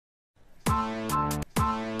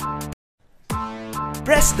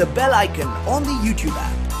Press the bell icon on the YouTube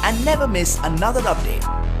app and never miss another update.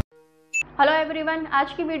 Hello everyone,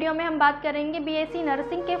 आज की video में हम बात करेंगे बीएससी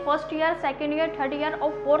नर्सिंग के first year, second year, third year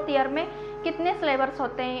और फोर्थ ईयर में कितने सिलेबस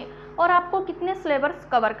होते हैं और आपको कितने सिलेबस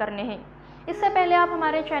कवर करने हैं। इससे पहले आप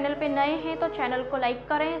हमारे चैनल पे नए हैं तो चैनल को लाइक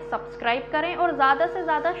करें, सब्सक्राइब करें और ज़्यादा से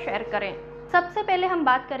ज़्यादा शेयर करें। सबसे पहले हम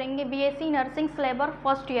बात करेंगे BSc nursing syllabus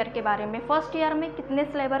first year के बारे में। फर्स्ट ईयर में कितने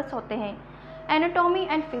सिलेबस होते हैं। Anatomy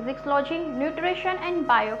and फिजिक्सोलॉजी, nutrition and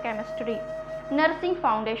biochemistry, nursing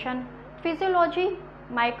foundation, physiology,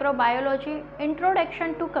 microbiology,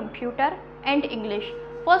 introduction to computer and English.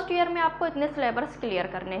 First year में आपको इतने सिलेबस क्लियर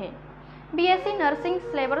करने हैं। BSc nursing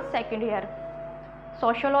syllabus second year,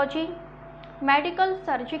 sociology, medical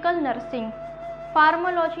surgical nursing,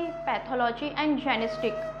 pharmacology, pathology and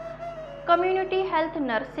genetic, community health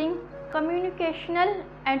nursing, communicational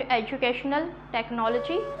and educational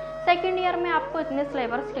technology. Second year में आपको इतने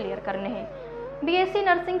syllabus clear करने हैं। BSc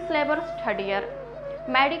nursing syllabus third year,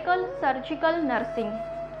 medical surgical nursing,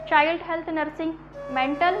 child health nursing,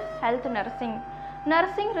 mental health nursing,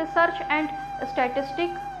 nursing research and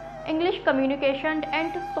statistic, English communication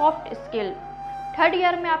and soft skill. Third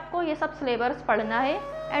year में आपको ये सब syllabus पढ़ना है।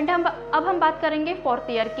 एंड अब हम बात करेंगे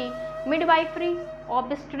फोर्थ ईयर की। Midwifery,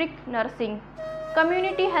 ऑब्स्ट्रिक nursing,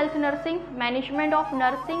 community health nursing, management of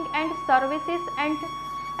nursing and services and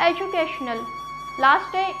educational,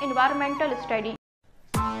 last है environmental study.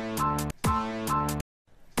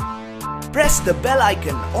 Press the bell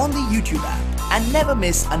icon on the YouTube app and never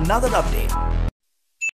miss another update.